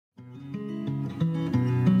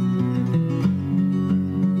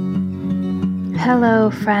Hello,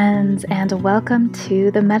 friends, and welcome to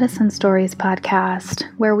the Medicine Stories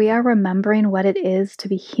podcast, where we are remembering what it is to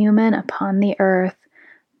be human upon the earth,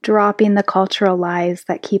 dropping the cultural lies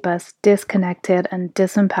that keep us disconnected and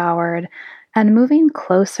disempowered, and moving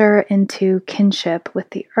closer into kinship with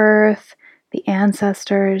the earth, the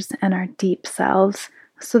ancestors, and our deep selves,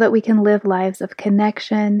 so that we can live lives of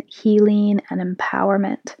connection, healing, and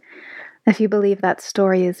empowerment. If you believe that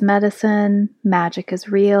story is medicine, magic is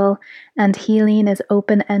real, and healing is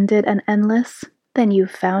open-ended and endless, then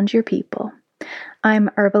you've found your people.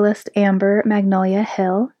 I'm herbalist Amber Magnolia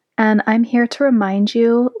Hill, and I'm here to remind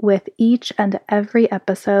you with each and every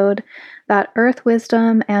episode that earth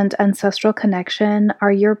wisdom and ancestral connection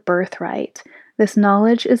are your birthright. This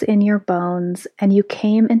knowledge is in your bones, and you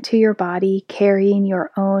came into your body carrying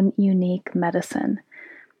your own unique medicine.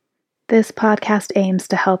 This podcast aims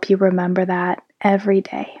to help you remember that every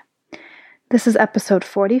day. This is episode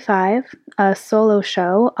 45, a solo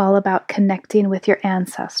show all about connecting with your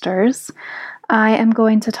ancestors. I am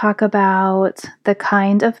going to talk about the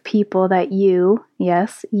kind of people that you,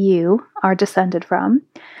 yes, you, are descended from,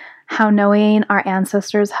 how knowing our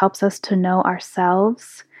ancestors helps us to know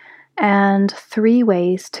ourselves, and 3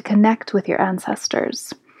 ways to connect with your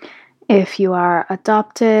ancestors. If you are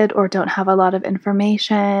adopted or don't have a lot of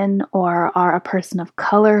information or are a person of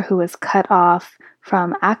color who is cut off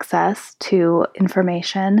from access to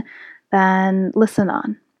information, then listen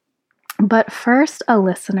on. But first, a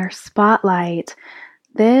listener spotlight.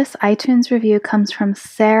 This iTunes review comes from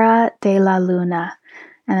Sarah de la Luna,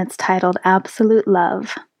 and it's titled Absolute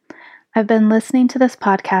Love. I've been listening to this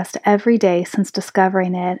podcast every day since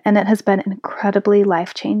discovering it, and it has been incredibly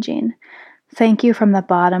life-changing. Thank you from the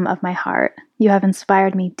bottom of my heart. You have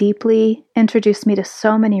inspired me deeply, introduced me to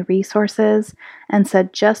so many resources, and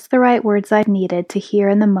said just the right words I needed to hear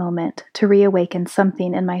in the moment to reawaken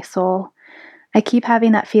something in my soul. I keep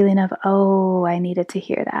having that feeling of, oh, I needed to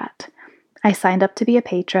hear that. I signed up to be a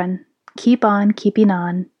patron. Keep on keeping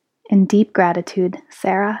on. In deep gratitude,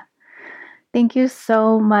 Sarah. Thank you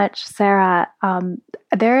so much, Sarah.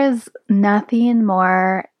 There is nothing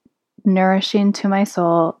more nourishing to my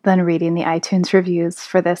soul than reading the iTunes reviews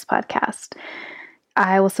for this podcast.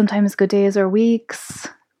 I will sometimes go days or weeks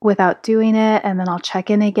without doing it, and then I'll check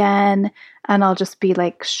in again, and I'll just be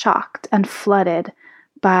like shocked and flooded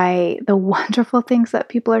by the wonderful things that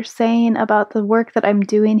people are saying about the work that I'm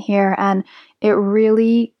doing here, and it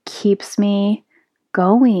really keeps me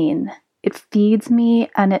going. It feeds me,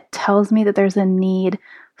 and it tells me that there's a need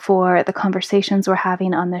for the conversations we're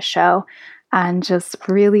having on this show, and just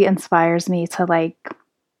really inspires me to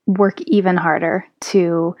work even harder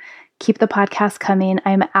to keep the podcast coming.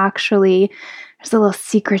 There's a little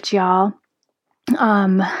secret, y'all.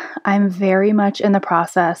 I'm very much in the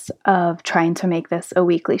process of trying to make this a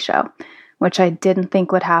weekly show, which I didn't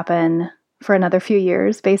think would happen for another few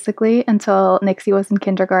years, basically, until Nixie was in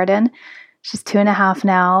kindergarten. She's 2.5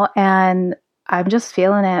 now, and I'm just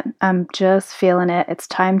feeling it. It's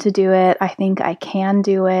time to do it. I think I can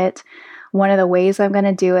do it. One of the ways I'm going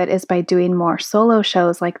to do it is by doing more solo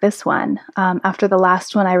shows like this one. After the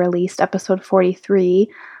last one I released, episode 43,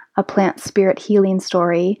 A Plant Spirit Healing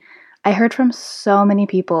Story, I heard from so many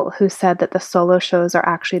people who said that the solo shows are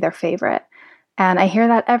actually their favorite. And I hear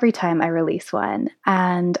that every time I release one.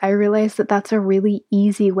 And I realize that that's a really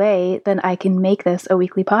easy way that I can make this a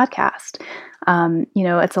weekly podcast.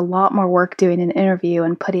 It's a lot more work doing an interview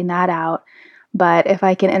and putting that out. But if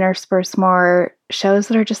I can intersperse more shows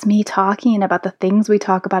that are just me talking about the things we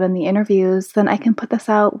talk about in the interviews, then I can put this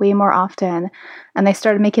out way more often. And I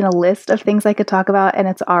started making a list of things I could talk about, and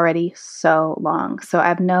it's already so long. So I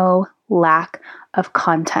have no lack of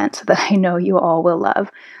content that I know you all will love.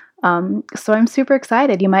 So I'm super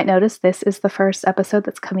excited. You might notice this is the first episode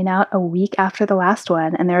that's coming out a week after the last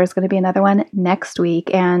one, and there is going to be another one next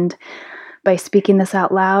week. And by speaking this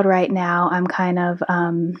out loud right now, I'm kind of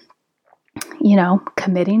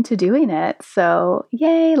committing to doing it. So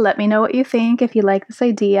yay, let me know what you think if you like this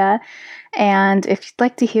idea. And if you'd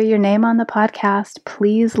like to hear your name on the podcast,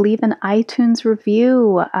 please leave an iTunes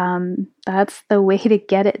review. That's the way to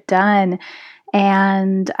get it done.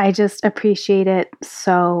 And I just appreciate it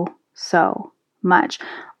so much.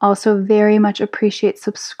 Also very much appreciate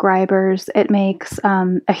subscribers. It makes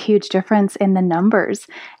a huge difference in the numbers.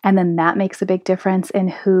 And then that makes a big difference in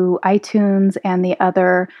who iTunes and the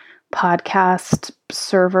other podcast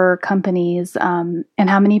server companies and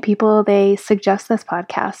how many people they suggest this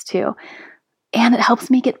podcast to. And it helps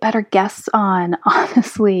me get better guests on,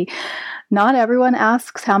 honestly. Not everyone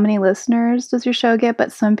asks how many listeners does your show get,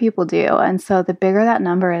 but some people do. And so the bigger that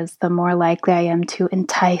number is, the more likely I am to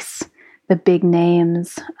entice the big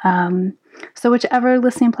names. So, whichever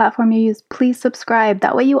listening platform you use, please subscribe.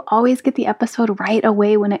 That way, you always get the episode right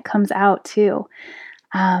away when it comes out, too.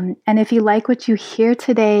 And if you like what you hear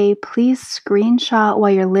today, please screenshot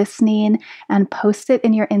while you're listening and post it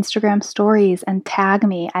in your Instagram stories and tag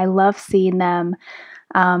me. I love seeing them.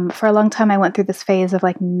 For a long time, I went through this phase of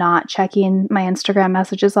like not checking my Instagram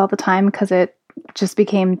messages all the time because it just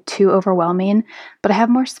became too overwhelming. But I have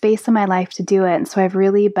more space in my life to do it. And so I've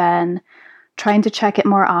really been trying to check it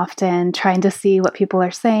more often, trying to see what people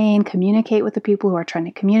are saying, communicate with the people who are trying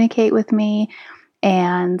to communicate with me.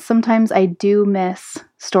 And sometimes I do miss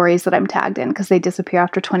stories that I'm tagged in because they disappear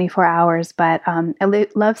after 24 hours. But I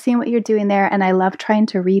love seeing what you're doing there, and I love trying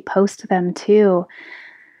to repost them too.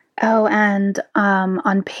 Oh, and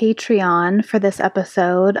on Patreon for this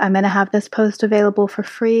episode, I'm going to have this post available for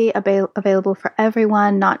free, available for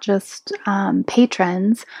everyone, not just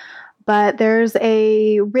patrons. But there's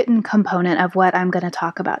a written component of what I'm going to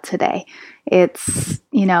talk about today. It's,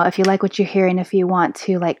 if you like what you're hearing, if you want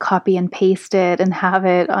to like copy and paste it and have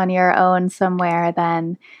it on your own somewhere,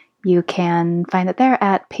 then you can find it there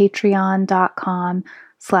at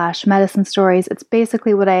patreon.com/medicine stories. It's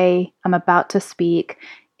basically what I am about to speak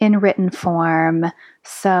in written form.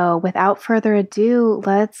 So without further ado,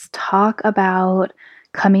 let's talk about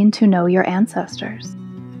coming to know your ancestors.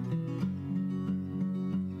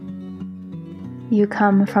 You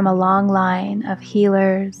come from a long line of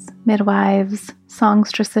healers, midwives,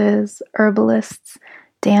 songstresses, herbalists,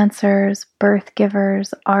 dancers, birth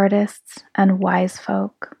givers, artists, and wise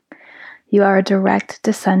folk. You are a direct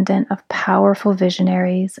descendant of powerful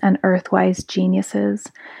visionaries and earthwise geniuses,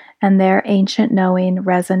 and their ancient knowing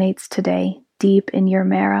resonates today deep in your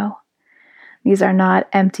marrow. These are not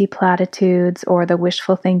empty platitudes or the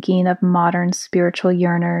wishful thinking of modern spiritual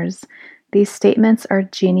yearners. These statements are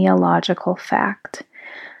genealogical fact.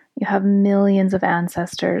 You have millions of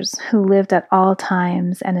ancestors who lived at all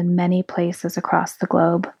times and in many places across the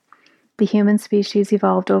globe. The human species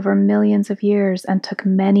evolved over millions of years and took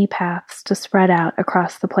many paths to spread out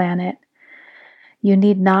across the planet. You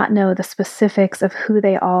need not know the specifics of who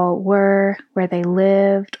they all were, where they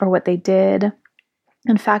lived, or what they did.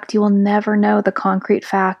 In fact, you will never know the concrete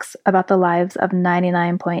facts about the lives of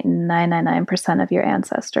 99.999% of your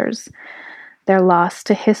ancestors. They're lost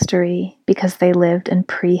to history because they lived in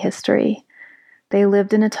prehistory. They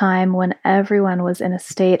lived in a time when everyone was in a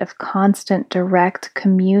state of constant direct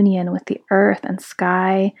communion with the earth and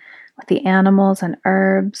sky, with the animals and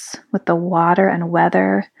herbs, with the water and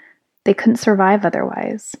weather. They couldn't survive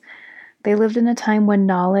otherwise. They lived in a time when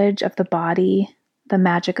knowledge of the body, the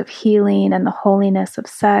magic of healing and the holiness of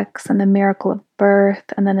sex and the miracle of birth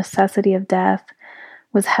and the necessity of death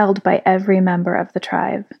was held by every member of the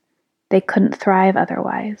tribe. They couldn't thrive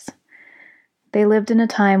otherwise. They lived in a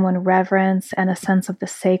time when reverence and a sense of the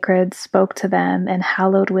sacred spoke to them in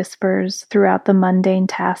hallowed whispers throughout the mundane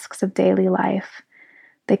tasks of daily life.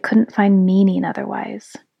 They couldn't find meaning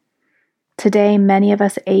otherwise. Today, many of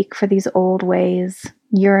us ache for these old ways,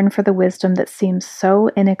 yearn for the wisdom that seems so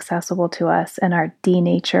inaccessible to us in our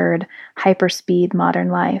denatured, hyperspeed modern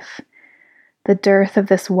life. The dearth of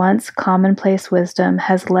this once commonplace wisdom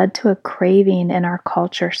has led to a craving in our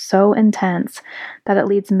culture so intense that it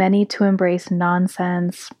leads many to embrace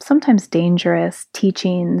nonsense, sometimes dangerous,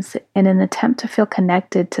 teachings in an attempt to feel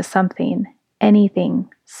connected to something, anything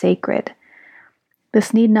sacred.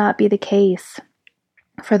 This need not be the case.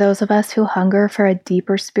 For those of us who hunger for a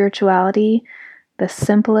deeper spirituality, the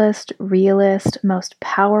simplest, realest, most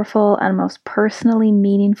powerful, and most personally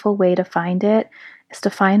meaningful way to find it is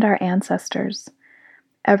to find our ancestors.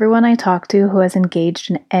 Everyone I talk to who has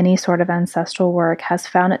engaged in any sort of ancestral work has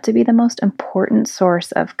found it to be the most important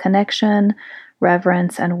source of connection,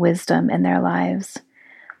 reverence, and wisdom in their lives.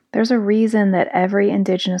 There's a reason that every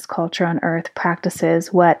indigenous culture on Earth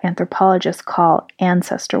practices what anthropologists call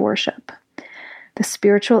ancestor worship. The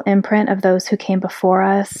spiritual imprint of those who came before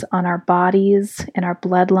us on our bodies, in our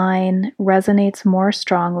bloodline, resonates more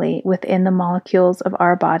strongly within the molecules of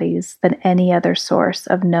our bodies than any other source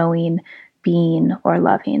of knowing, being, or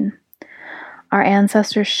loving. Our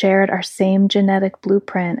ancestors shared our same genetic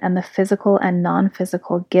blueprint and the physical and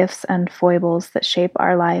non-physical gifts and foibles that shape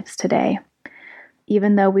our lives today.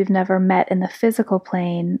 Even though we've never met in the physical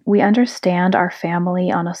plane, we understand our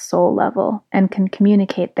family on a soul level and can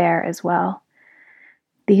communicate there as well.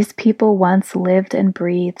 These people once lived and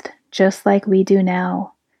breathed just like we do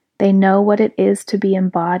now. They know what it is to be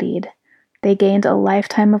embodied. They gained a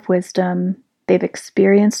lifetime of wisdom. They've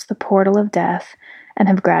experienced the portal of death and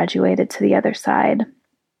have graduated to the other side.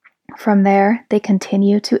 From there, they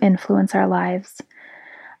continue to influence our lives.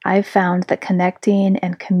 I've found that connecting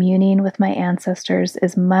and communing with my ancestors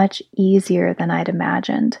is much easier than I'd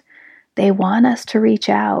imagined. They want us to reach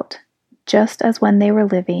out. Just as when they were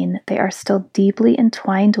living, they are still deeply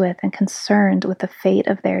entwined with and concerned with the fate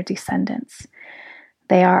of their descendants.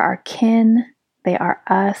 They are our kin, they are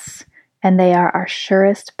us, and they are our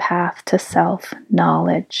surest path to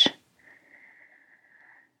self-knowledge.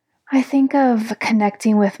 I think of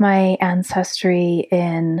connecting with my ancestry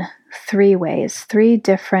in 3 ways, 3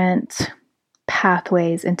 different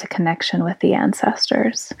pathways into connection with the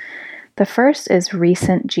ancestors. The first is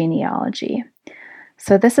recent genealogy.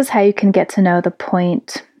 So this is how you can get to know the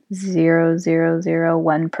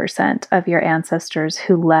 0.0001% of your ancestors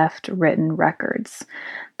who left written records.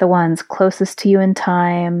 The ones closest to you in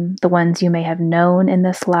time, the ones you may have known in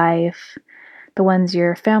this life, the ones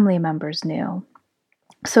your family members knew.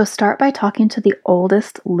 So start by talking to the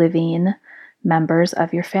oldest living members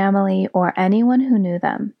of your family or anyone who knew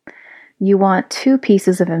them. You want 2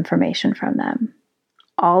 pieces of information from them.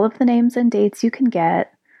 All of the names and dates you can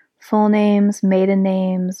get, full names, maiden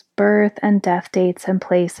names, birth and death dates and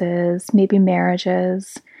places, maybe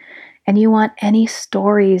marriages, and you want any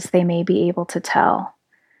stories they may be able to tell.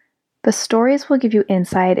 The stories will give you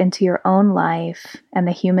insight into your own life and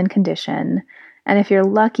the human condition, and if you're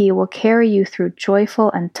lucky, will carry you through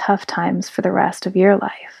joyful and tough times for the rest of your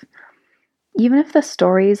life. Even if the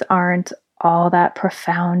stories aren't all that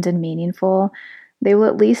profound and meaningful, they will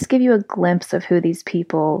at least give you a glimpse of who these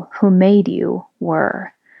people who made you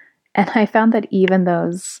were. And I found that even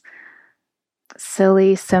those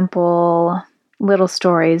silly, simple little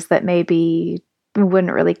stories that maybe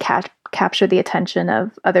wouldn't really capture the attention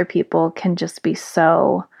of other people can just be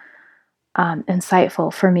so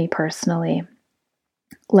insightful for me personally.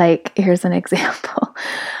 Like, here's an example.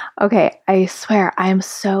 Okay, I swear I'm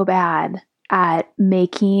so bad at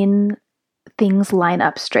making things line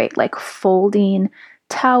up straight, like folding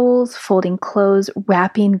towels, folding clothes,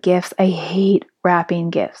 wrapping gifts. I hate wrapping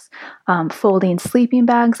gifts. Folding sleeping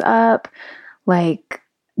bags up. Like,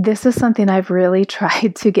 this is something I've really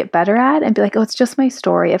tried to get better at and be like, oh, it's just my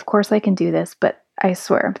story. Of course I can do this. But I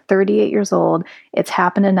swear, I'm 38 years old. It's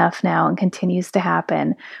happened enough now and continues to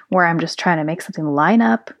happen where I'm just trying to make something line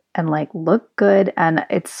up and like look good. And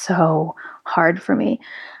it's so hard for me.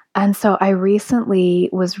 And so I recently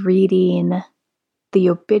was reading the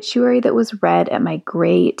obituary that was read at my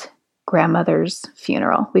great grandmother's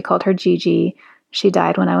funeral. We called her Gigi. She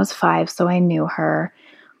died when I was 5, so I knew her.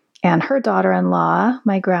 And her daughter-in-law,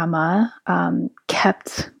 my grandma,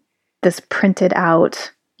 kept this printed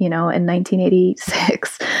out, in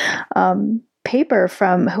 1986, paper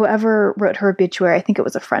from whoever wrote her obituary. I think it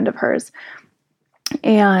was a friend of hers.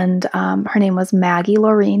 And her name was Maggie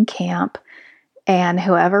Laureen Camp. And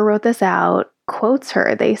whoever wrote this out quotes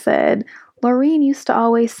her. They said, Laureen used to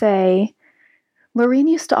always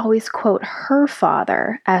quote her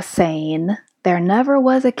father as saying, there never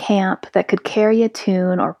was a camp that could carry a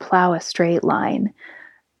tune or plow a straight line.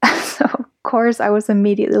 So, of course, I was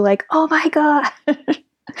immediately like, oh my God,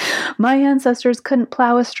 my ancestors couldn't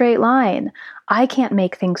plow a straight line. I can't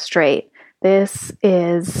make things straight. This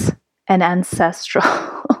is an ancestral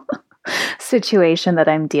situation that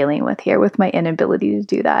I'm dealing with here with my inability to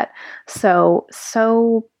do that. So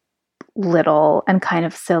little and kind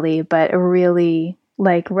of silly, but it really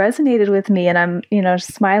resonated with me. And I'm,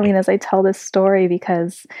 smiling as I tell this story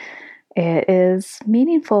because it is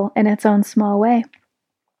meaningful in its own small way.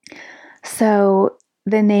 So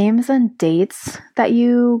the names and dates that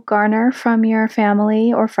you garner from your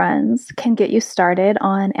family or friends can get you started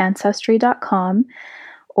on Ancestry.com.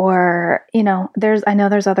 Or, I know there's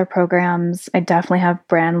other programs. I definitely have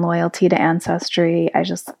brand loyalty to Ancestry. I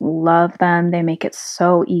just love them. They make it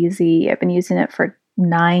so easy. I've been using it for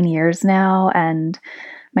 9 years now, and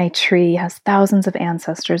my tree has thousands of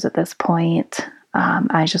ancestors at this point.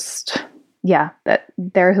 They're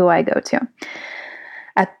who I go to.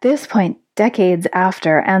 At this point, decades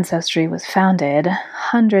after Ancestry was founded,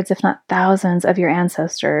 hundreds, if not thousands, of your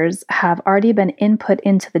ancestors have already been input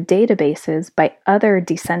into the databases by other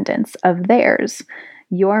descendants of theirs,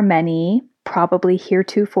 your many, probably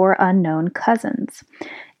heretofore unknown cousins.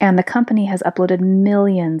 And the company has uploaded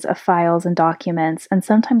millions of files and documents, and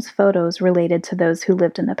sometimes photos related to those who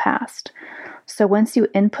lived in the past. So once you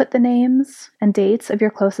input the names and dates of your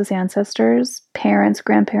closest ancestors, parents,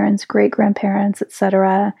 grandparents, great-grandparents,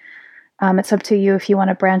 etc., it's up to you if you want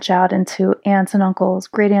to branch out into aunts and uncles,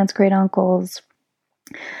 great-aunts, great-uncles.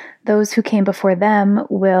 Those who came before them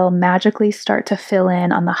will magically start to fill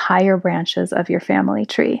in on the higher branches of your family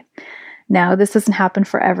tree. Now, this doesn't happen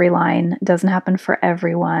for every line, doesn't happen for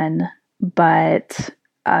everyone, but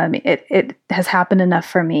it has happened enough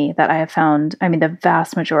for me that I have found, the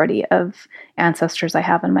vast majority of ancestors I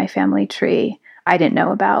have in my family tree, I didn't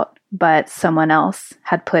know about, but someone else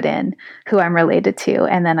had put in who I'm related to.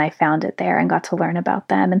 And then I found it there and got to learn about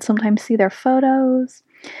them and sometimes see their photos.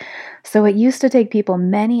 So it used to take people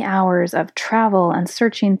many hours of travel and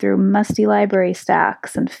searching through musty library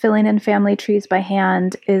stacks and filling in family trees by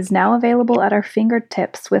hand is now available at our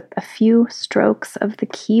fingertips with a few strokes of the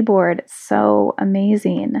keyboard. It's so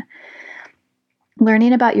amazing.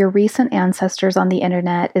 Learning about your recent ancestors on the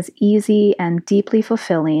internet is easy and deeply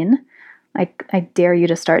fulfilling. I dare you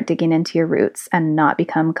to start digging into your roots and not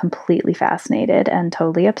become completely fascinated and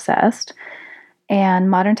totally obsessed. And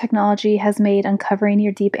modern technology has made uncovering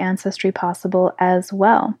your deep ancestry possible as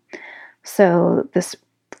well. So this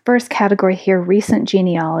first category here, recent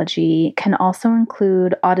genealogy, can also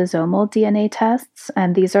include autosomal DNA tests.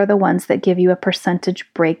 And these are the ones that give you a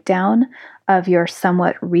percentage breakdown of your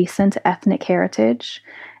somewhat recent ethnic heritage.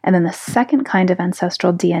 And then the second kind of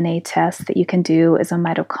ancestral DNA test that you can do is a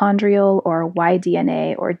mitochondrial or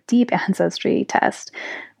Y-DNA or deep ancestry test,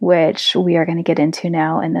 which we are going to get into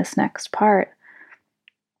now in this next part.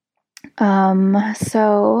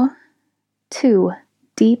 So 2,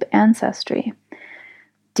 deep ancestry.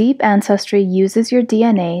 Deep ancestry uses your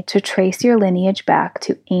DNA to trace your lineage back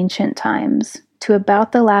to ancient times, to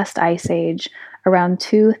about the last ice age, around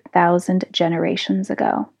 2,000 generations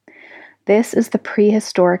ago. This is the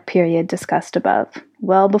prehistoric period discussed above,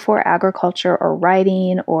 well before agriculture or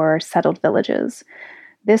writing or settled villages.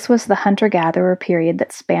 This was the hunter-gatherer period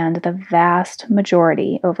that spanned the vast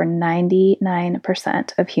majority, over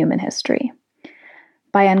 99% of human history.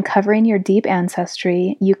 By uncovering your deep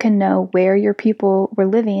ancestry, you can know where your people were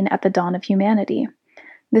living at the dawn of humanity.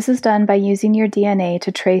 This is done by using your DNA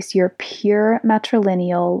to trace your pure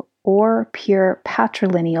matrilineal or pure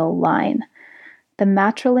patrilineal line. The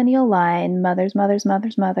matrilineal line,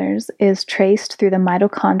 mothers, is traced through the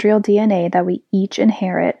mitochondrial DNA that we each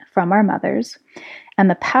inherit from our mothers. And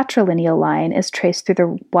the patrilineal line is traced through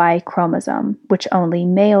the Y chromosome, which only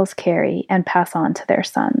males carry and pass on to their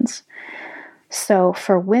sons. So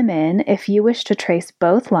for women, if you wish to trace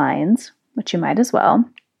both lines, which you might as well,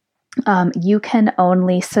 you can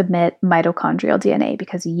only submit mitochondrial DNA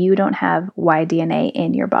because you don't have Y DNA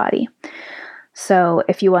in your body. So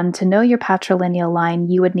if you wanted to know your patrilineal line,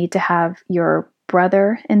 you would need to have your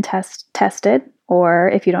brother tested, or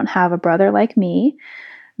if you don't have a brother like me,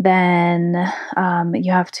 then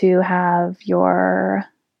you have to have your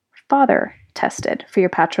father tested for your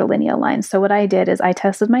patrilineal line. So what I did is I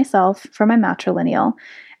tested myself for my matrilineal,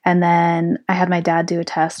 and then I had my dad do a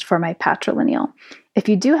test for my patrilineal. If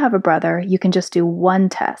you do have a brother, you can just do one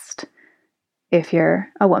test. If you're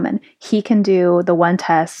a woman, he can do the one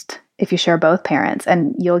test if you share both parents,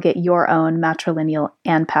 and you'll get your own matrilineal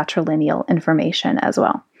and patrilineal information as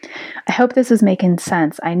well. I hope this is making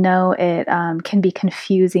sense. I know it can be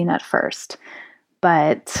confusing at first,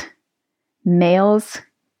 but males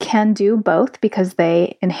can do both because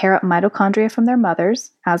they inherit mitochondria from their mothers,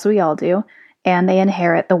 as we all do, and they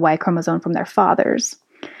inherit the Y chromosome from their fathers.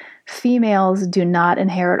 Females do not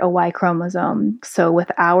inherit a Y chromosome, so with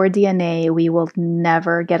our DNA, we will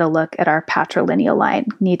never get a look at our patrilineal line.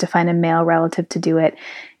 Need to find a male relative to do it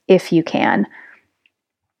if you can.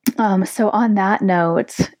 So on that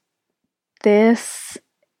note, this,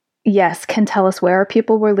 yes, can tell us where our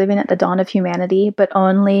people were living at the dawn of humanity, but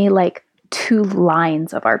only like 2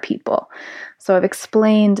 lines of our people. So I've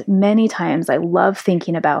explained many times, I love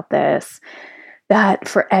thinking about this, that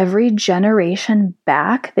for every generation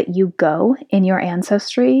back that you go in your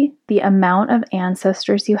ancestry, the amount of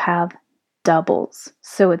ancestors you have doubles.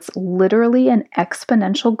 So it's literally an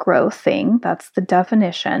exponential growth thing. That's the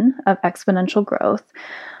definition of exponential growth.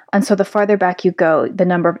 And so the farther back you go, the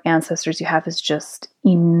number of ancestors you have is just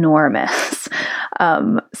enormous.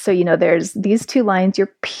 So, there's these 2 lines,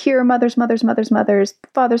 your pure mothers, fathers,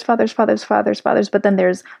 but then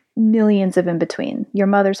there's millions of in between. Your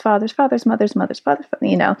mothers, fathers, mothers,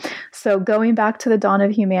 So going back to the dawn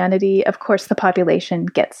of humanity, of course, the population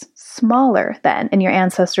gets smaller then, and your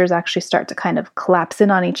ancestors actually start to kind of collapse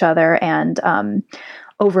in on each other and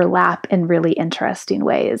overlap in really interesting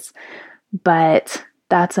ways. But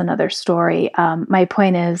that's another story. My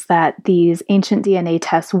point is that these ancient DNA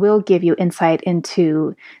tests will give you insight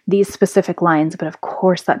into these specific lines, but of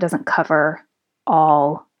course that doesn't cover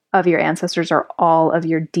all of your ancestors or all of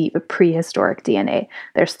your deep prehistoric DNA.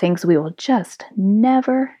 There's things we will just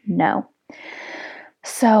never know.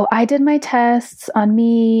 So I did my tests on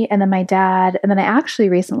me and then my dad, and then I actually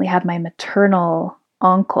recently had my maternal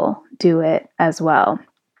uncle do it as well.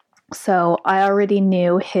 So I already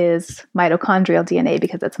knew his mitochondrial DNA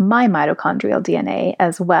because it's my mitochondrial DNA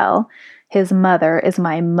as well. His mother is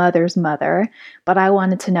my mother's mother, but I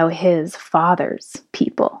wanted to know his father's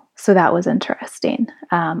people. So that was interesting.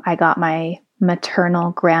 I got my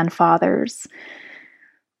maternal grandfather's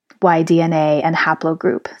Y-DNA and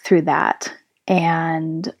haplogroup through that.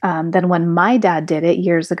 And then when my dad did it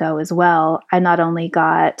years ago as well, I not only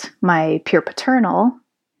got my pure paternal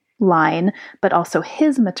line, but also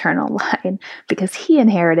his maternal line because he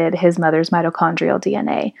inherited his mother's mitochondrial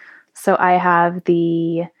DNA. So I have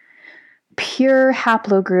the pure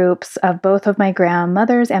haplogroups of both of my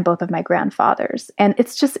grandmothers and both of my grandfathers. And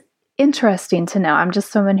it's just interesting to know. I'm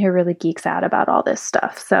just someone who really geeks out about all this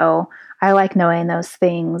stuff. So I like knowing those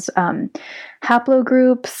things.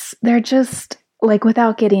 Haplogroups, they're just like,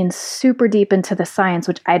 without getting super deep into the science,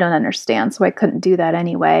 which I don't understand, so I couldn't do that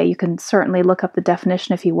anyway. You can certainly look up the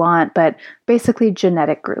definition if you want, but basically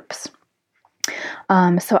genetic groups.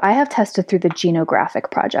 So I have tested through the Genographic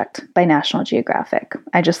Project by National Geographic.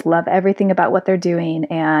 I just love everything about what they're doing,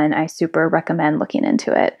 and I super recommend looking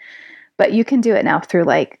into it. But you can do it now through,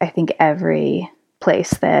 like, I think every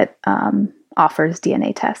place that offers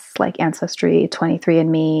DNA tests, like Ancestry,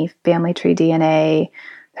 23andMe, Family Tree DNA.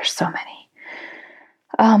 There's so many.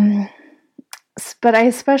 But I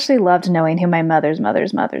especially loved knowing who my mother's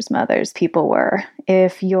people were.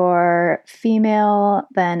 If you're female,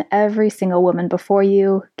 then every single woman before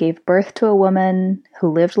you gave birth to a woman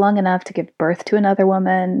who lived long enough to give birth to another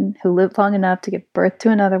woman, who lived long enough to give birth to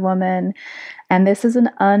another woman. And this is an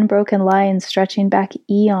unbroken line stretching back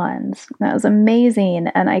eons. That was amazing.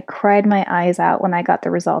 And I cried my eyes out when I got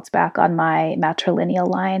the results back on my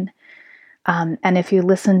matrilineal line. And if you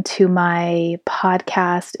listen to my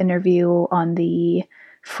podcast interview on the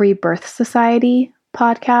Free Birth Society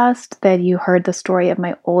podcast, that you heard the story of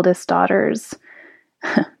my oldest daughter's.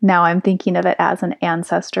 Now I'm thinking of it as an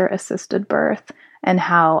ancestor-assisted birth and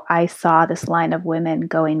how I saw this line of women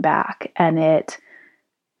going back, and it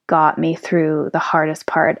got me through the hardest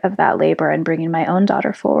part of that labor and bringing my own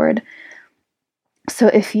daughter forward. So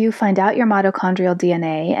if you find out your mitochondrial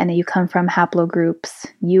DNA and you come from haplogroups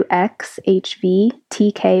UX, HV,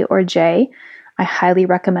 TK, or J, I highly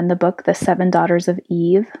recommend the book The Seven Daughters of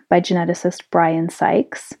Eve by geneticist Brian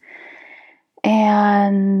Sykes.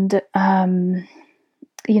 And,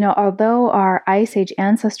 although our Ice Age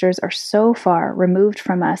ancestors are so far removed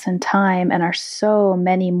from us in time and are so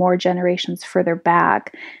many more generations further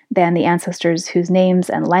back than the ancestors whose names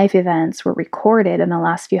and life events were recorded in the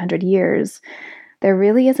last few hundred years, there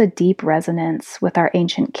really is a deep resonance with our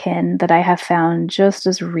ancient kin that I have found just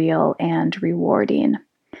as real and rewarding.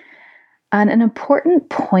 And an important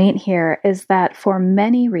point here is that for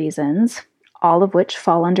many reasons, all of which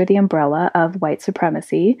fall under the umbrella of white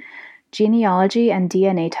supremacy, genealogy and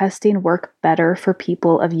DNA testing work better for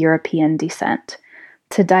people of European descent.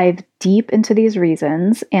 To dive deep into these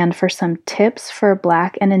reasons and for some tips for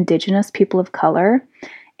Black and Indigenous people of color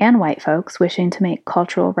and white folks wishing to make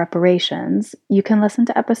cultural reparations, you can listen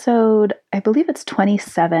to episode, I believe it's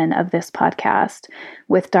 27 of this podcast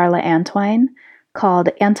with Darla Antwine, called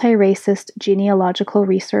Anti-Racist Genealogical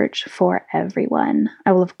Research for Everyone.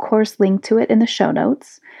 I will, of course, link to it in the show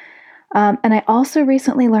notes. And I also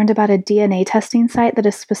recently learned about a DNA testing site that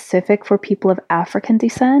is specific for people of African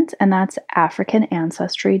descent, and that's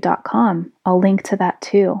AfricanAncestry.com. I'll link to that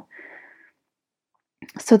too.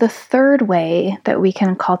 So the third way that we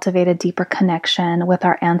can cultivate a deeper connection with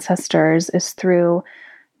our ancestors is through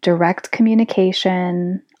direct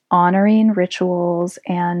communication, honoring rituals,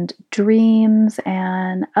 and dreams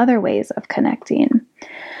and other ways of connecting.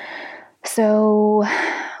 So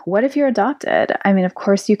what if you're adopted? I mean, of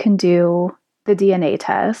course you can do the DNA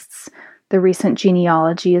tests. The recent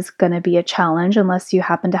genealogy is going to be a challenge unless you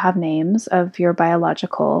happen to have names of your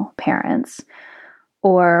biological parents.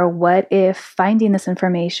 Or what if finding this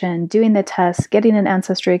information, doing the tests, getting an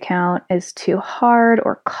ancestry account is too hard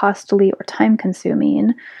or costly or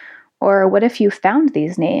time-consuming? Or what if you found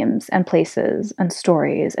these names and places and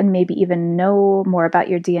stories and maybe even know more about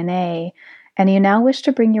your DNA, and you now wish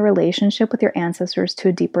to bring your relationship with your ancestors to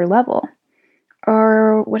a deeper level?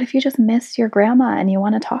 Or what if you just miss your grandma and you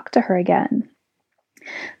want to talk to her again?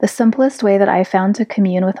 The simplest way that I found to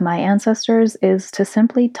commune with my ancestors is to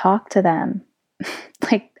simply talk to them,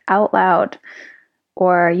 like out loud.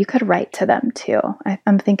 Or you could write to them too.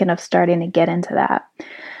 I'm thinking of starting to get into that.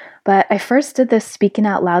 But I first did this speaking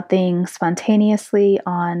out loud thing spontaneously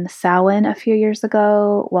on Samhain a few years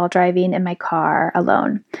ago while driving in my car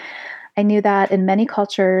alone. I knew that in many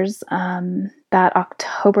cultures, that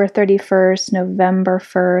October 31st, November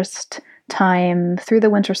 1st time through the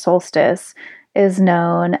winter solstice is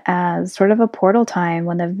known as sort of a portal time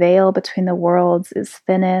when the veil between the worlds is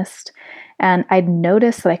thinnest. And I'd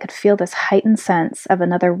noticed that I could feel this heightened sense of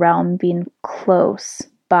another realm being close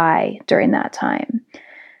by during that time.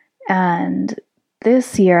 And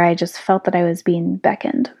this year, I just felt that I was being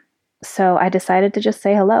beckoned. So I decided to just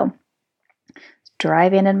say hello.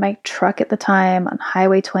 Driving in my truck at the time on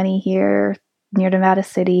Highway 20 here near Nevada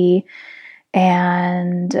City.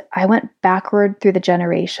 And I went backward through the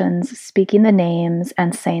generations, speaking the names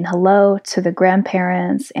and saying hello to the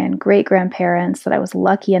grandparents and great-grandparents that I was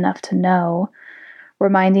lucky enough to know,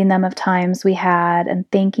 reminding them of times we had and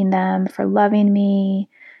thanking them for loving me,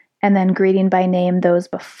 and then greeting by name those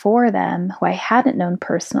before them who I hadn't known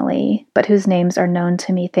personally, but whose names are known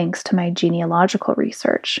to me thanks to my genealogical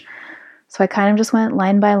research. So I kind of just went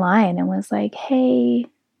line by line and was like, hey,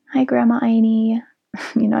 hi, Grandma Aini.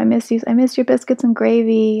 I miss you. I miss your biscuits and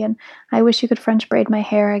gravy, and I wish you could French braid my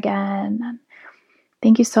hair again. And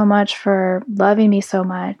thank you so much for loving me so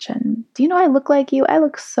much. And do you know I look like you? I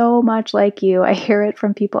look so much like you. I hear it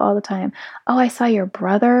from people all the time. Oh, I saw your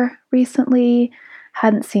brother recently.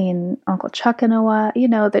 Hadn't seen Uncle Chuck in a while.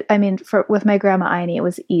 With my Grandma Aini, it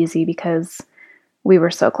was easy because we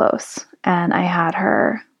were so close, and I had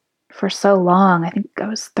her for so long. I think I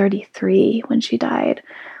was 33 when she died.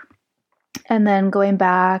 And then going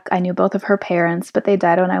back, I knew both of her parents, but they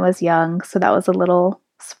died when I was young, so that was a little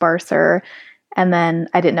sparser. And then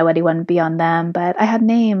I didn't know anyone beyond them, but I had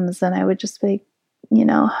names, and I would just be,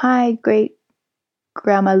 hi, great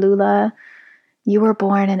Grandma Lula. You were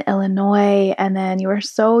born in Illinois, and then you were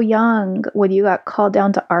so young when you got called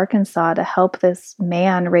down to Arkansas to help this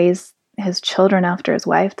man raise his children after his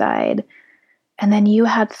wife died. And then you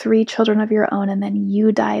had 3 children of your own, and then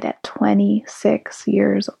you died at 26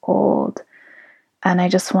 years old. And I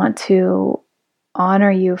just want to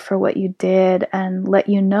honor you for what you did and let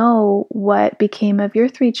you know what became of your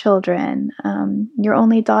 3 children. Your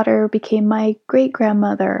only daughter became my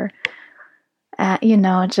great-grandmother.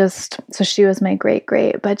 So she was my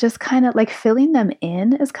great-great. But just kind of like filling them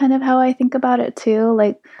in is kind of how I think about it too.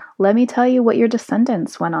 Like, let me tell you what your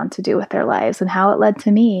descendants went on to do with their lives and how it led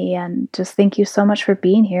to me. And just thank you so much for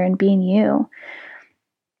being here and being you.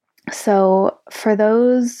 So for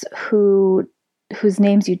those whose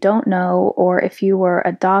names you don't know, or if you were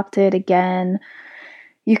adopted again,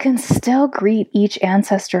 you can still greet each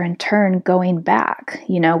ancestor in turn going back.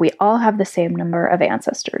 We all have the same number of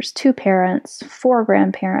ancestors: 2 parents, 4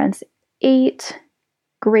 grandparents, 8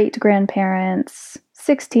 great-grandparents,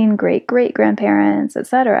 16 great-great-grandparents,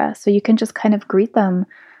 etc. So you can just kind of greet them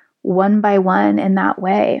one by one in that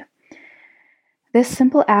way. This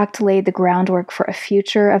simple act laid the groundwork for a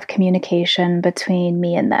future of communication between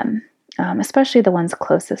me and them, especially the ones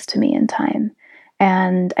closest to me in time.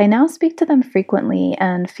 And I now speak to them frequently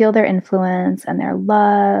and feel their influence and their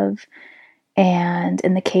love. And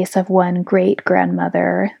in the case of one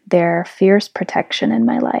great-grandmother, their fierce protection in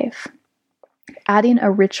my life. Adding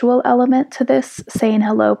a ritual element to this saying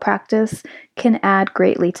hello practice can add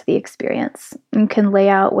greatly to the experience. You can lay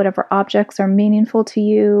out whatever objects are meaningful to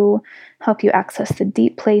you, help you access the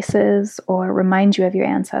deep places, or remind you of your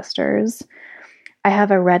ancestors. I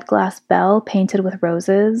have a red glass bell painted with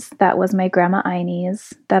roses that was my Grandma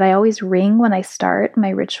Aini's that I always ring when I start my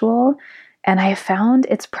ritual, and I found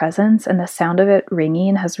its presence and the sound of it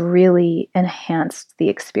ringing has really enhanced the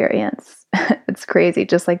experience. It's crazy,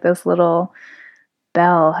 just like this little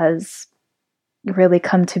bell has really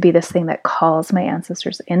come to be this thing that calls my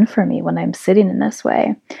ancestors in for me when I'm sitting in this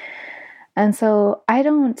way. And so I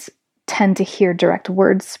don't tend to hear direct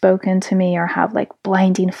words spoken to me or have like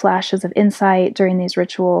blinding flashes of insight during these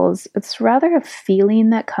rituals. It's rather a feeling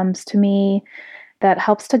that comes to me that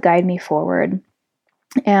helps to guide me forward.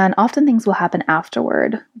 And often things will happen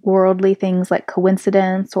afterward, worldly things like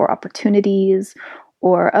coincidence or opportunities,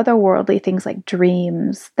 or otherworldly things like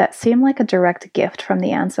dreams that seem like a direct gift from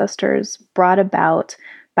the ancestors brought about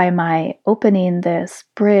by my opening this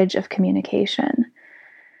bridge of communication.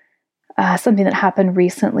 Something that happened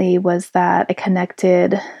recently was that I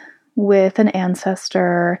connected with an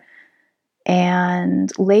ancestor,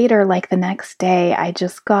 and later, like the next day, I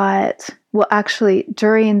just got,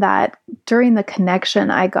 during the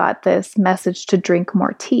connection, I got this message to drink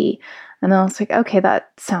more tea. And I was like, okay,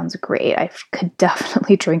 that sounds great. I could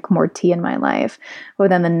definitely drink more tea in my life.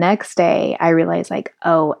 But then the next day I realized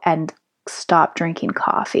and stop drinking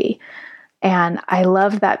coffee. And I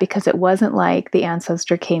loved that because it wasn't like the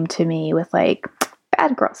ancestor came to me with like,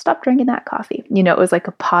 bad girl, stop drinking that coffee. It was like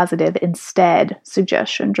a positive instead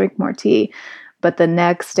suggestion, drink more tea. But the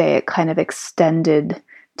next day it kind of extended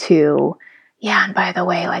to, yeah, and by the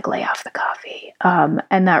way, like lay off the coffee.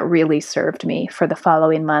 And that really served me for the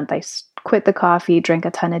following month. I quit the coffee, drank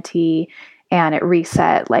a ton of tea, and it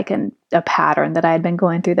reset like a pattern that I had been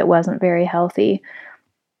going through that wasn't very healthy.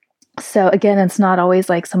 So again, it's not always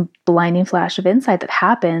like some blinding flash of insight that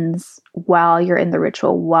happens while you're in the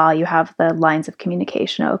ritual, while you have the lines of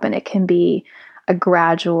communication open. It can be a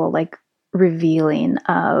gradual like revealing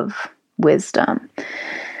of wisdom.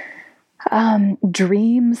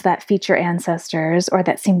 Dreams that feature ancestors or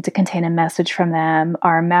that seem to contain a message from them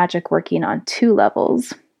are magic working on two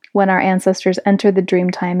levels. When our ancestors enter the dream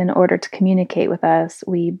time in order to communicate with us,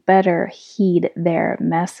 we better heed their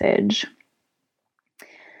message.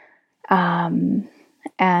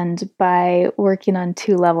 And by working on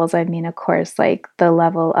two levels, I mean, of course, like the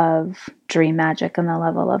level of dream magic and the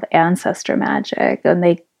level of ancestor magic.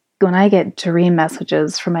 And when I get dream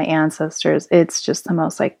messages from my ancestors, it's just the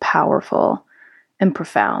most like powerful and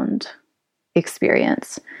profound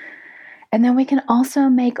experience. And then we can also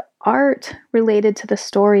make art related to the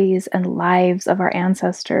stories and lives of our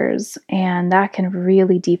ancestors, and that can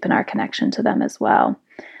really deepen our connection to them as well.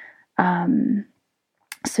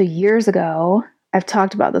 So years ago, I've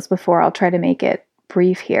talked about this before. I'll try to make it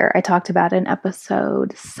brief here. I talked about it in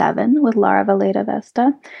episode 7 with Lara Valeda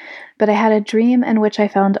Vesta, but I had a dream in which I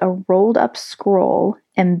found a rolled up scroll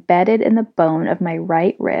embedded in the bone of my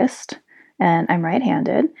right wrist, and I'm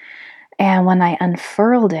right-handed. And when I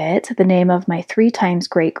unfurled it, the name of my 3 times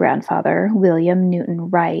great-grandfather, William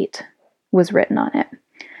Newton Wright, was written on it.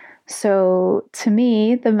 So to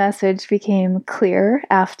me, the message became clear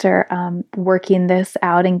after working this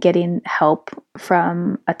out and getting help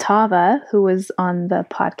from Atava, who was on the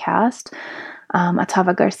podcast,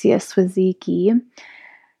 Atava Garcia Swaziki.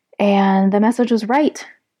 And the message was right.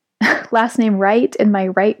 Last name Wright in my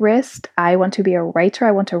right wrist. I want to be a writer.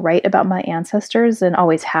 I want to write about my ancestors and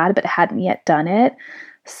always had, but hadn't yet done it.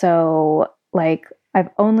 So like I've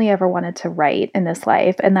only ever wanted to write in this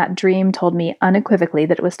life, and that dream told me unequivocally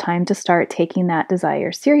that it was time to start taking that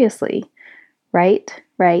desire seriously. Write,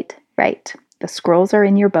 write, write. The scrolls are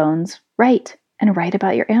in your bones. Write, and write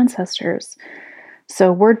about your ancestors.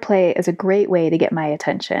 So wordplay is a great way to get my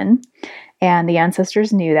attention, and the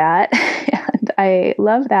ancestors knew that, and I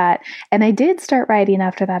love that. And I did start writing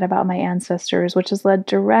after that about my ancestors, which has led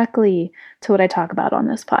directly to what I talk about on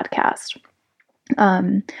this podcast.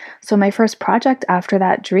 So my first project after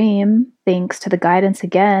that dream, thanks to the guidance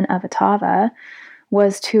again of Atava,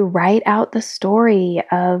 was to write out the story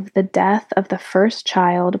of the death of the first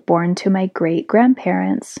child born to my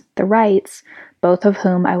great-grandparents, the Wrights, both of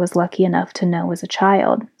whom I was lucky enough to know as a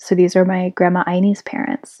child. So these are my grandma Aine's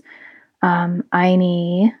parents.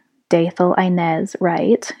 Aine Dathel Inez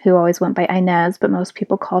Wright, who always went by Inez, but most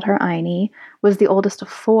people called her Aine, was the oldest of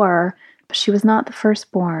 4. She was not the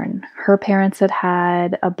firstborn. Her parents had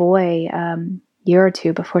had a boy year or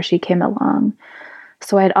 2 before she came along.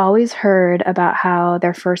 So I'd always heard about how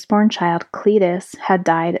their firstborn child, Cletus, had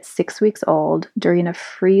died at 6 weeks old during a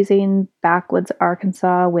freezing backwoods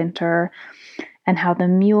Arkansas winter, and how the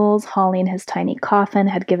mules hauling his tiny coffin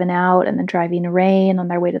had given out in the driving rain on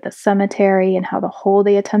their way to the cemetery, and how the hole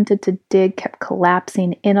they attempted to dig kept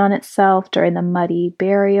collapsing in on itself during the muddy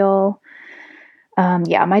burial.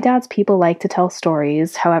 My dad's people like to tell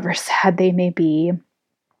stories, however sad they may be.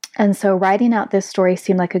 And so writing out this story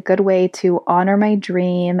seemed like a good way to honor my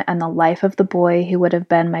dream and the life of the boy who would have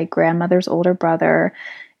been my grandmother's older brother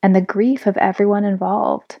and the grief of everyone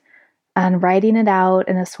involved. And writing it out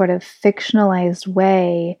in a sort of fictionalized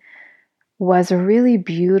way was a really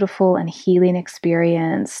beautiful and healing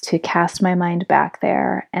experience to cast my mind back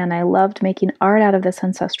there. And I loved making art out of this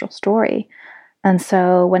ancestral story. And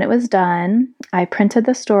so when it was done, I printed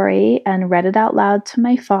the story and read it out loud to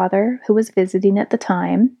my father, who was visiting at the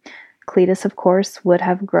time. Cletus, of course, would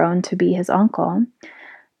have grown to be his uncle.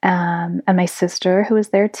 And my sister, who was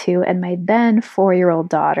there too, and my then 4-year-old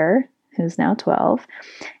daughter, who's now 12.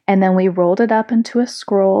 And then we rolled it up into a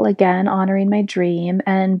scroll, again honoring my dream,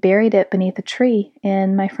 and buried it beneath a tree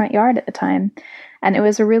in my front yard at the time. And it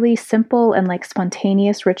was a really simple and like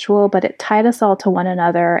spontaneous ritual, but it tied us all to one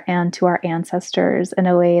another and to our ancestors in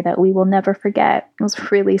a way that we will never forget. It was a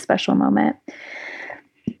really special moment.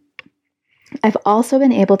 I've also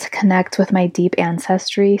been able to connect with my deep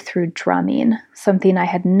ancestry through drumming, something I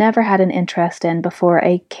had never had an interest in before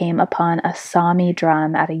I came upon a Sami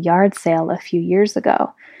drum at a yard sale a few years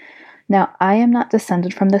ago. Now, I am not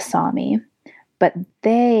descended from the Sami, but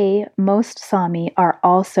most Sami, are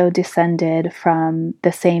also descended from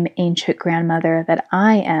the same ancient grandmother that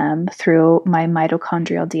I am through my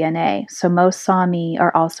mitochondrial DNA. So most Sami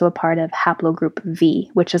are also a part of haplogroup V,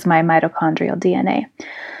 which is my mitochondrial DNA.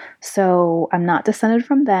 So I'm not descended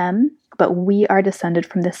from them, but we are descended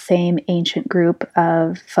from the same ancient group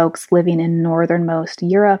of folks living in northernmost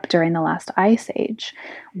Europe during the last ice age,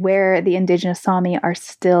 where the indigenous Sami are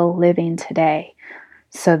still living today.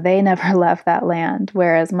 So they never left that land,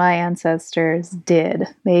 whereas my ancestors did.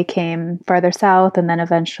 They came farther south and then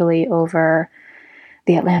eventually over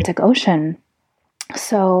the Atlantic Ocean.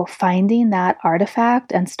 So finding that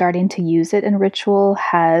artifact and starting to use it in ritual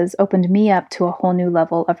has opened me up to a whole new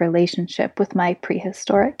level of relationship with my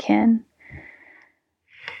prehistoric kin.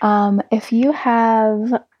 If you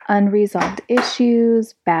have unresolved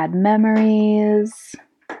issues, bad memories,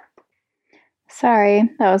 sorry,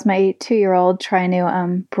 that was my 2-year-old trying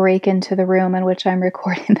to break into the room in which I'm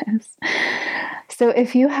recording this. So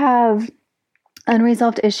if you have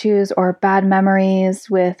unresolved issues or bad memories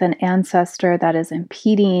with an ancestor that is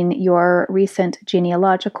impeding your recent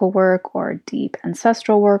genealogical work or deep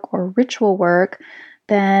ancestral work or ritual work,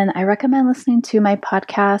 then I recommend listening to my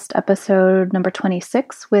podcast episode number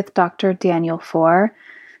 26 with Dr. Daniel Four.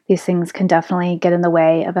 These things can definitely get in the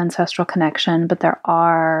way of ancestral connection, but there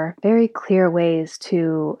are very clear ways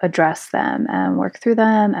to address them and work through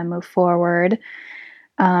them and move forward.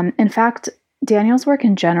 In fact, Daniel's work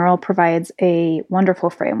in general provides a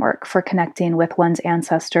wonderful framework for connecting with one's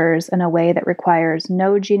ancestors in a way that requires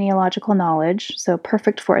no genealogical knowledge, so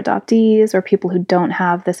perfect for adoptees or people who don't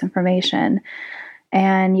have this information.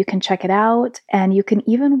 And you can check it out, and you can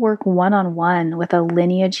even work one-on-one with a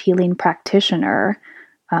lineage healing practitioner.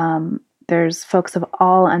 There's folks of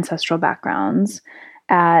all ancestral backgrounds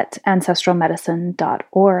at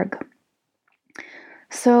ancestralmedicine.org.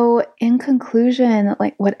 So, in conclusion,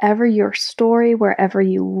 like whatever your story, wherever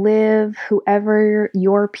you live, whoever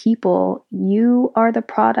your people, you are the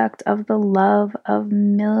product of the love of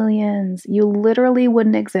millions. You literally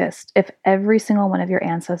wouldn't exist if every single one of your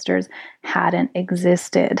ancestors hadn't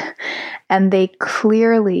existed. And they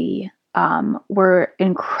clearly were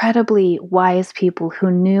incredibly wise people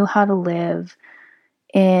who knew how to live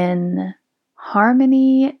in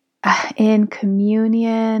harmony, in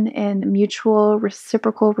communion, in mutual,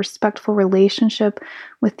 reciprocal, respectful relationship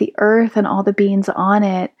with the earth and all the beings on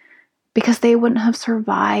it, because they wouldn't have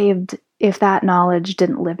survived if that knowledge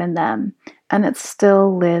didn't live in them. And it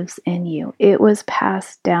still lives in you. It was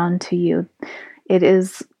passed down to you. It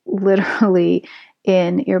is literally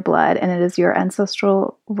in your blood, and it is your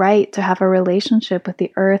ancestral right to have a relationship with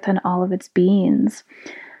the earth and all of its beings.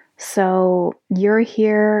 So you're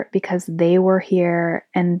here because they were here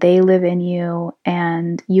and they live in you,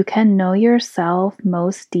 and you can know yourself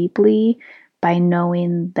most deeply by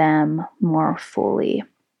knowing them more fully.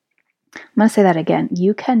 I'm going to say that again.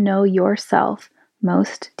 You can know yourself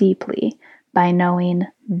most deeply by knowing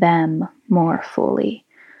them more fully.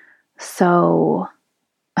 So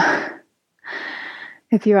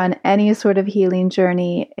if you're on any sort of healing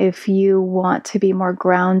journey, if you want to be more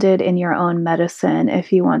grounded in your own medicine,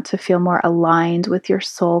 if you want to feel more aligned with your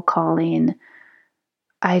soul calling,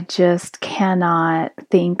 I just cannot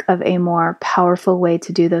think of a more powerful way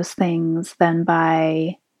to do those things than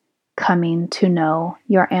by coming to know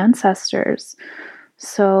your ancestors.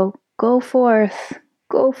 So go forth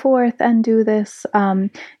and do this.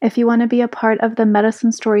 If you want to be a part of the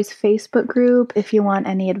Medicine Stories Facebook group, if you want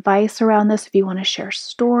any advice around this, if you want to share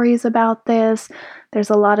stories about this, there's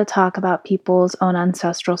a lot of talk about people's own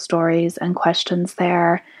ancestral stories and questions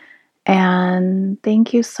there. And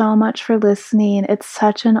thank you so much for listening. It's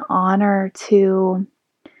such an honor to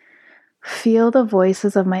feel the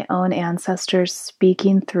voices of my own ancestors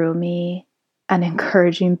speaking through me and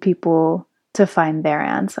encouraging people to find their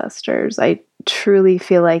ancestors. I truly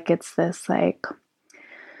feel like it's this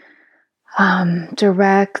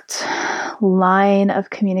direct line of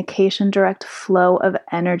communication, direct flow of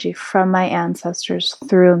energy from my ancestors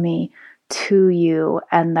through me to you,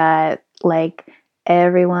 and that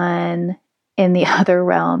everyone in the other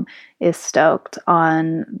realm is stoked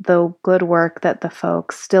on the good work that the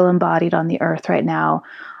folks still embodied on the earth right now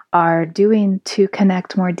are doing to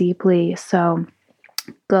connect more deeply. So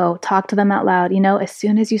go talk to them out loud. As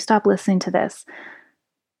soon as you stop listening to this,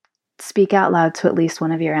 speak out loud to at least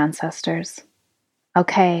one of your ancestors.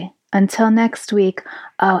 Okay, until next week.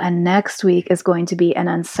 Oh, and next week is going to be an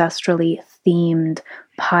ancestrally themed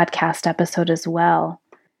podcast episode as well.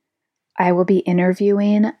 I will be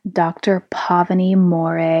interviewing Dr. Pavani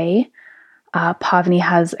More. Pavani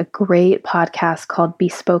has a great podcast called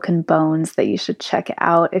Bespoken Bones that you should check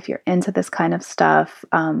out if you're into this kind of stuff.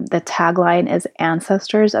 The tagline is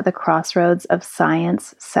Ancestors at the Crossroads of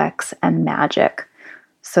Science, Sex, and Magic.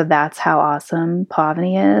 So that's how awesome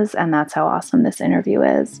Pavani is, and that's how awesome this interview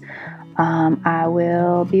is. I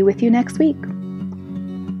will be with you next week.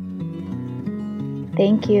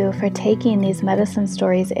 Thank you for taking these medicine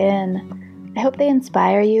stories in. I hope they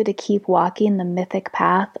inspire you to keep walking the mythic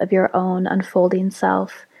path of your own unfolding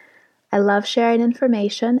self. I love sharing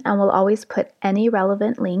information and will always put any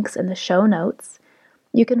relevant links in the show notes.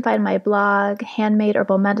 You can find my blog, handmade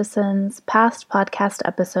herbal medicines, past podcast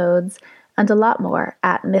episodes, and a lot more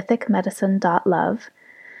at mythicmedicine.love.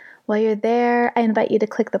 While you're there, I invite you to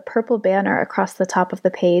click the purple banner across the top of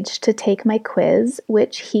the page to take my quiz,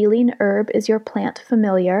 Which Healing Herb is Your Plant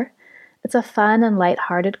Familiar? It's a fun and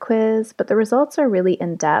lighthearted quiz, but the results are really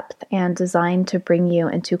in-depth and designed to bring you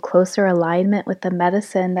into closer alignment with the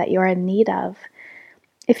medicine that you're in need of.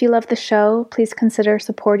 If you love the show, please consider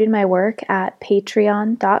supporting my work at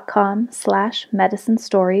patreon.com/medicine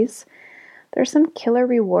stories. There's some killer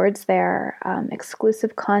rewards there,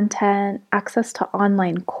 exclusive content, access to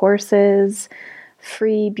online courses,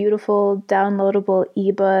 free, beautiful, downloadable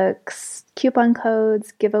ebooks, coupon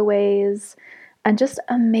codes, giveaways, and just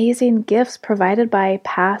amazing gifts provided by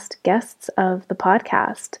past guests of the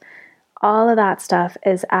podcast. All of that stuff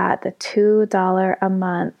is at the $2 a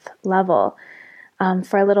month level.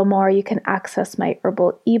 For a little more, you can access my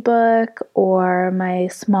herbal ebook or my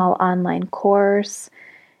small online course.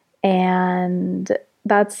 And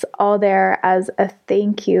that's all there as a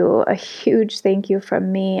thank you, a huge thank you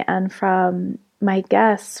from me and from my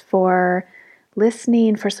guests for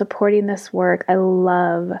listening, for supporting this work. I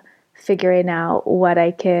love figuring out what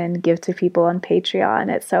I can give to people on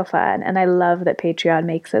Patreon. It's so fun. And I love that Patreon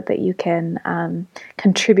makes it that you can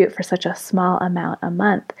contribute for such a small amount a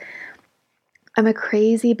month. I'm a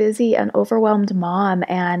crazy, busy, and overwhelmed mom,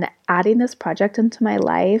 and adding this project into my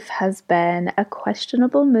life has been a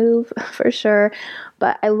questionable move for sure,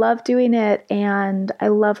 but I love doing it, and I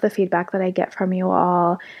love the feedback that I get from you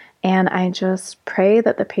all, and I just pray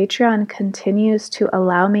that the Patreon continues to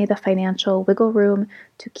allow me the financial wiggle room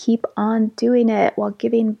to keep on doing it while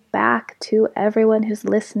giving back to everyone who's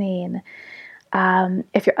listening.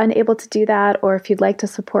 If you're unable to do that, or if you'd like to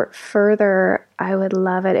support further, I would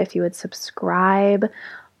love it if you would subscribe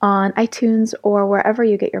on iTunes or wherever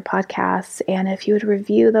you get your podcasts. And if you would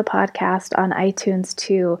review the podcast on iTunes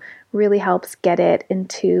too, really helps get it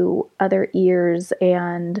into other ears.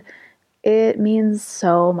 And it means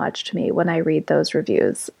so much to me when I read those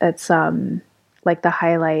reviews. It's like the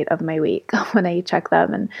highlight of my week when I check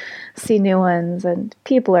them and see new ones. And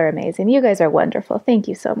people are amazing. You guys are wonderful. Thank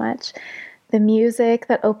you so much. The music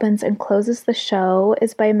that opens and closes the show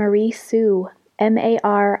is by Marie Sioux,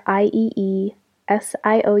 Marieesioux.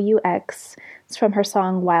 It's from her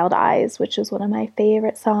song Wild Eyes, which is one of my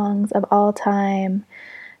favorite songs of all time.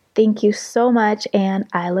 Thank you so much, and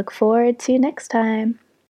I look forward to next time.